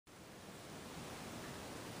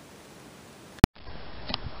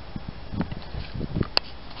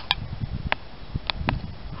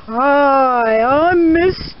Hi, I'm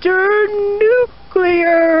Mr.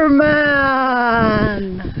 Nuclear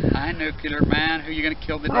Man. Hi, Nuclear Man. Who are you going to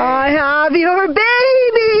kill today? I have your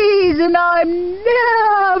babies, and I'm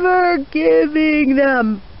never giving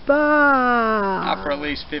them back. Not for at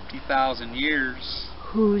least 50,000 years.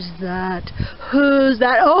 Who's that? Who's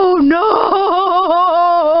that? Oh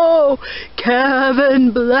no!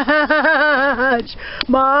 Kevin Blanch,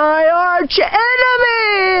 my arch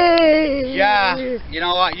enemy! Yeah, you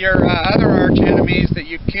know what? Your other arch enemies that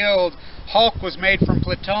you killed, Hulk was made from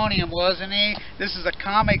plutonium, wasn't he? This is a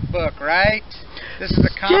comic book, right? This is a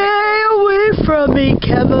comic Stay away from me,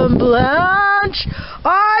 Kevin Blanch.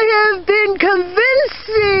 I have been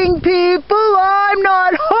convincing people I'm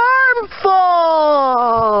not harmful.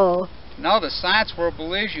 No, the science world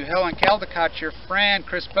believes you. Helen Caldicott's your friend.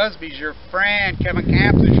 Chris Busby's your friend. Kevin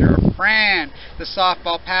Campbell's your friend. The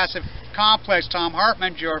softball passive complex, Tom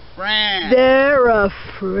Hartman's your friend. They're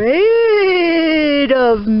afraid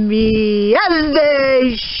of me, as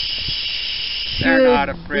they should. They're not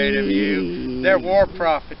afraid of you. They're war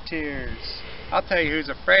profiteers. I'll tell you who's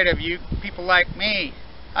afraid of you. People like me.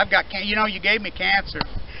 I've got cancer. You know, you gave me cancer.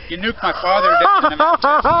 You nuked my father to death in the mountains.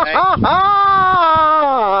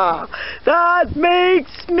 That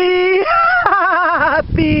makes me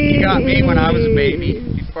happy. You got me when I was a baby,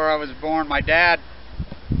 before I was born. My dad,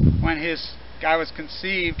 when his guy was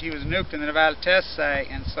conceived, he was nuked in the Nevada test site,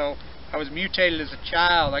 and so I was mutated as a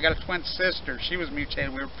child. I got a twin sister. She was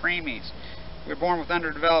mutated. We were preemies. We were born with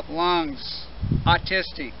underdeveloped lungs,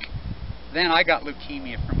 autistic. Then I got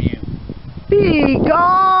leukemia from you. Be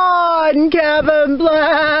gone, Kevin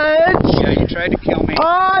Blanch. Yeah, you tried to kill me.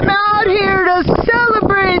 I'm out here to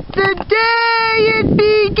celebrate the day it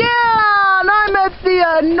began. I'm at the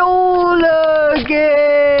Enola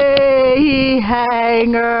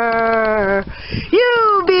hangar.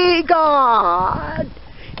 You be gone.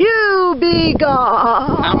 You be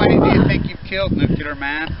gone. How many do you think you've killed, Nuclear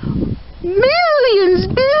Man? Millions,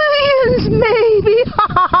 billions, maybe.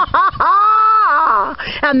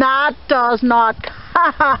 And that does not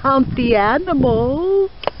count the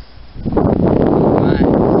animals.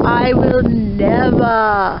 I will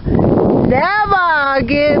never, never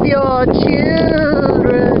give your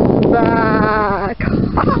children back.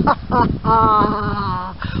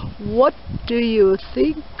 What do you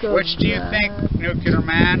think of Which do you that? think, Nuclear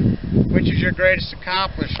Man? Which is your greatest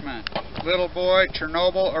accomplishment? Little boy,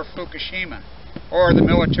 Chernobyl, or Fukushima? Or the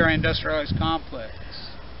military-industrialized complex?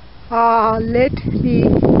 Let me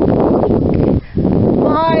look.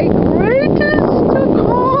 My greatest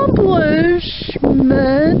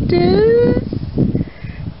accomplishment is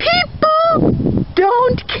people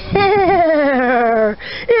don't care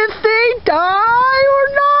if they die or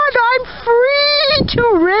not. I'm free to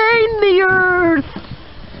reign the earth.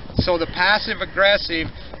 So the passive-aggressive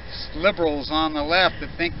liberals on the left that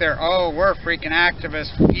think they're, oh, we're freaking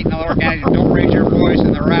activists, eating all organic, don't raise your voice,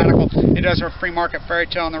 and the radical, it does our free market fairy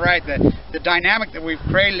tale on the right, the dynamic that we've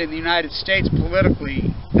created in the United States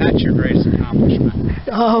politically, that's your greatest accomplishment.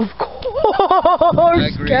 Of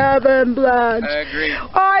course, Kevin Blanch. I agree.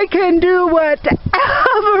 I can do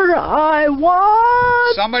whatever I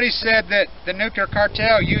want. Somebody said that the nuclear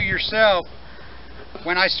cartel, you yourself,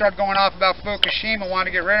 when I started going off about Fukushima, wanted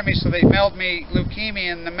to get rid of me, so they mailed me leukemia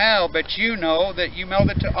in the mail, but you know that you mailed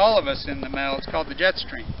it to all of us in the mail. It's called the jet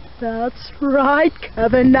stream. That's right,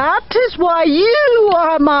 Kevin. That is why you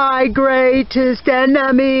are my greatest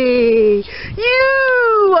enemy.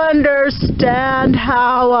 You understand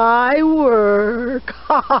how I work.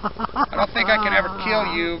 I don't think I can ever kill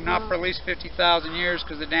you, not for at least 50,000 years,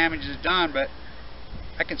 because the damage is done, but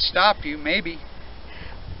I can stop you, maybe.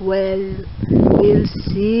 Well, we'll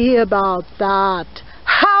see about that.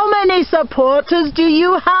 How many supporters do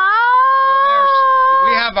you have? Well,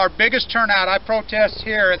 we have our biggest turnout. I protest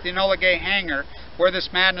here at the Enola hangar, where this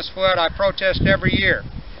madness fled. I protest every year.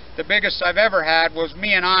 The biggest I've ever had was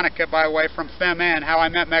me and Annika, by the way, from FemN, how I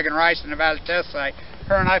met Megan Rice in the Nevada test site.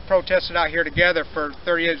 Her and I protested out here together for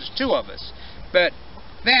 30 years. There's two of us. But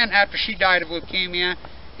then, after she died of leukemia,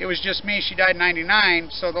 it was just me. She died in '99,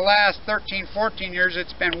 so the last 13, 14 years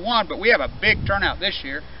it's been one, but we have a big turnout this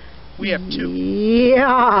year. We have two.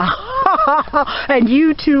 Yeah. And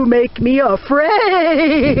you two make me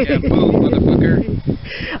afraid. Yeah, boom, motherfucker.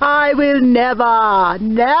 I will never,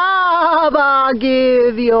 never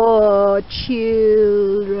give your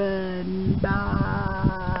children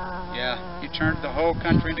back. Yeah, you turned the whole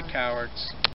country into cowards.